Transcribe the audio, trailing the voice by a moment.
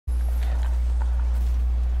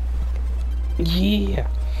Yeah.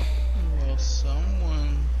 Well,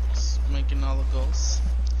 someone's making all the goals.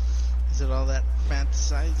 Is it all that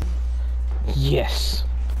fantasizing? Yes.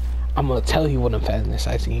 I'm gonna tell you what I'm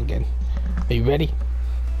fantasizing again. Are you ready?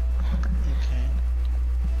 Okay.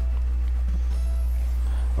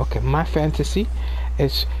 Okay, my fantasy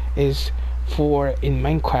is for in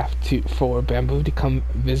Minecraft for Bamboo to come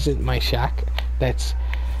visit my shack. That's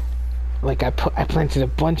like I planted a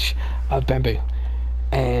bunch of bamboo,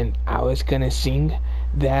 and I was gonna sing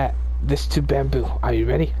that this to Bamboo. Are you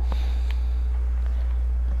ready?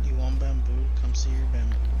 You want bamboo? Come see your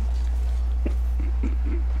bamboo.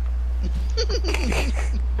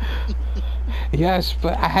 Yes,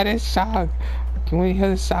 but I had a song. Can we hear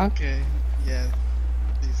the song? Okay. Yeah.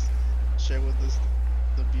 Please share with us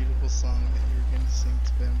the beautiful song that you were going to sing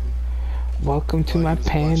to bamboo Welcome to while my he was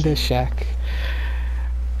panda watching your shack. bamboo.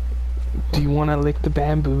 Do you want to lick the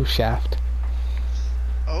bamboo shaft?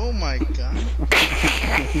 Oh my god.